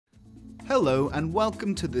Hello and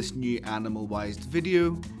welcome to this new AnimalWised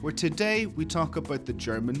video, where today we talk about the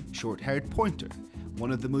German Shorthaired Pointer,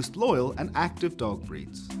 one of the most loyal and active dog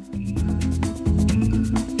breeds.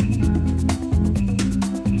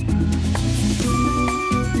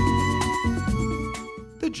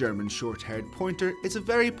 The German Shorthaired Pointer is a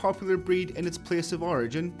very popular breed in its place of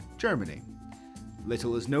origin, Germany.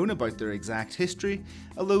 Little is known about their exact history,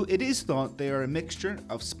 although it is thought they are a mixture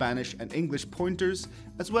of Spanish and English pointers,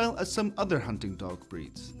 as well as some other hunting dog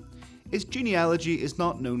breeds. Its genealogy is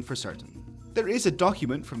not known for certain. There is a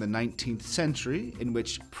document from the 19th century in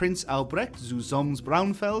which Prince Albrecht zu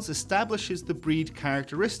Solms-Braunfels establishes the breed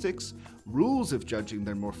characteristics, rules of judging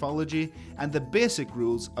their morphology, and the basic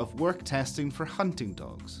rules of work testing for hunting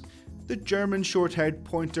dogs. The German Shorthaired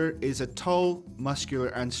Pointer is a tall, muscular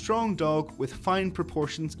and strong dog with fine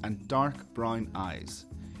proportions and dark brown eyes.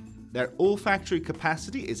 Their olfactory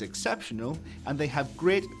capacity is exceptional and they have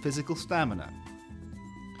great physical stamina.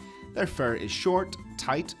 Their fur is short,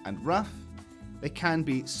 tight and rough. They can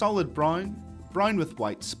be solid brown, brown with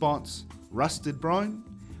white spots, rusted brown,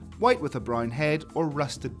 white with a brown head or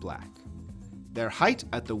rusted black. Their height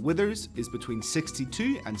at the withers is between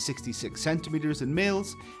 62 and 66 centimeters in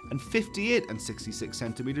males and 58 and 66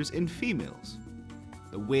 centimeters in females.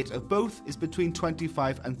 The weight of both is between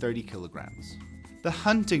 25 and 30 kilograms. The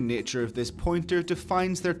hunting nature of this pointer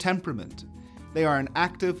defines their temperament. They are an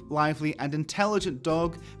active, lively and intelligent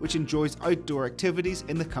dog which enjoys outdoor activities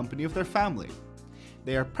in the company of their family.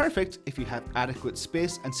 They are perfect if you have adequate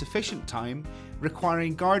space and sufficient time,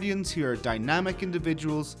 requiring guardians who are dynamic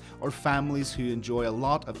individuals or families who enjoy a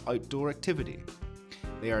lot of outdoor activity.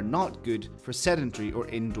 They are not good for sedentary or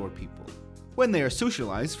indoor people. When they are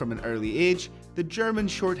socialized from an early age, the German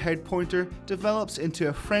Shorthaired Pointer develops into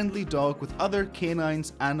a friendly dog with other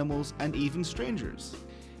canines, animals, and even strangers.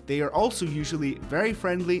 They are also usually very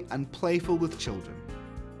friendly and playful with children.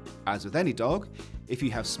 As with any dog, if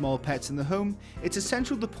you have small pets in the home, it's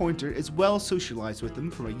essential the pointer is well socialized with them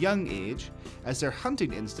from a young age, as their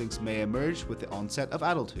hunting instincts may emerge with the onset of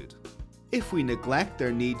adulthood. If we neglect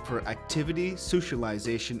their need for activity,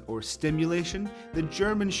 socialization or stimulation, the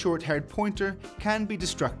German Shorthaired Pointer can be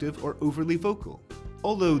destructive or overly vocal.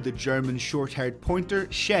 Although the German Shorthaired Pointer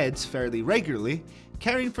sheds fairly regularly,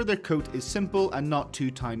 caring for their coat is simple and not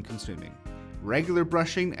too time-consuming. Regular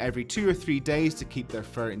brushing every 2 or 3 days to keep their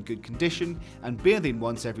fur in good condition and bathing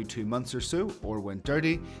once every 2 months or so, or when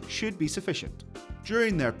dirty, should be sufficient.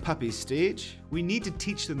 During their puppy stage, we need to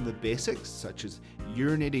teach them the basics such as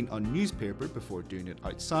urinating on newspaper before doing it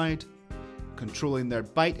outside, controlling their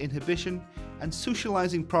bite inhibition, and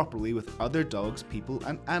socializing properly with other dogs, people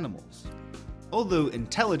and animals. Although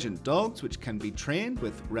intelligent dogs which can be trained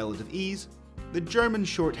with relative ease, the German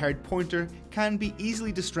Shorthaired Pointer can be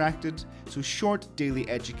easily distracted, so short daily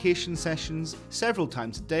education sessions several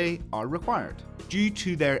times a day are required. Due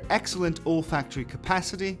to their excellent olfactory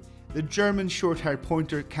capacity, the German Shorthaired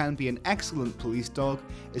Pointer can be an excellent police dog,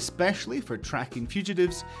 especially for tracking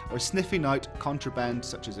fugitives or sniffing out contraband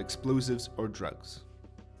such as explosives or drugs.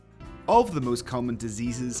 Of the most common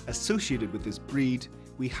diseases associated with this breed,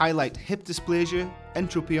 we highlight hip dysplasia,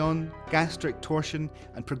 entropion, gastric torsion,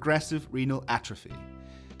 and progressive renal atrophy.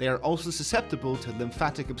 They are also susceptible to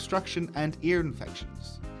lymphatic obstruction and ear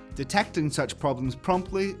infections. Detecting such problems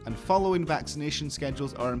promptly and following vaccination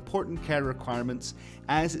schedules are important care requirements,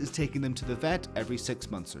 as is taking them to the vet every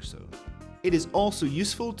 6 months or so. It is also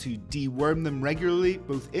useful to deworm them regularly,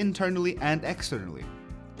 both internally and externally.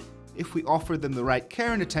 If we offer them the right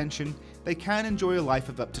care and attention, they can enjoy a life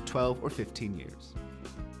of up to 12 or 15 years.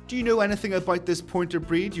 Do you know anything about this pointer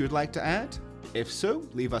breed you would like to add? If so,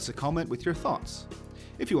 leave us a comment with your thoughts.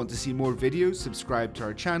 If you want to see more videos, subscribe to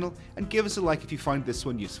our channel and give us a like if you find this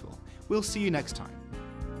one useful. We'll see you next time.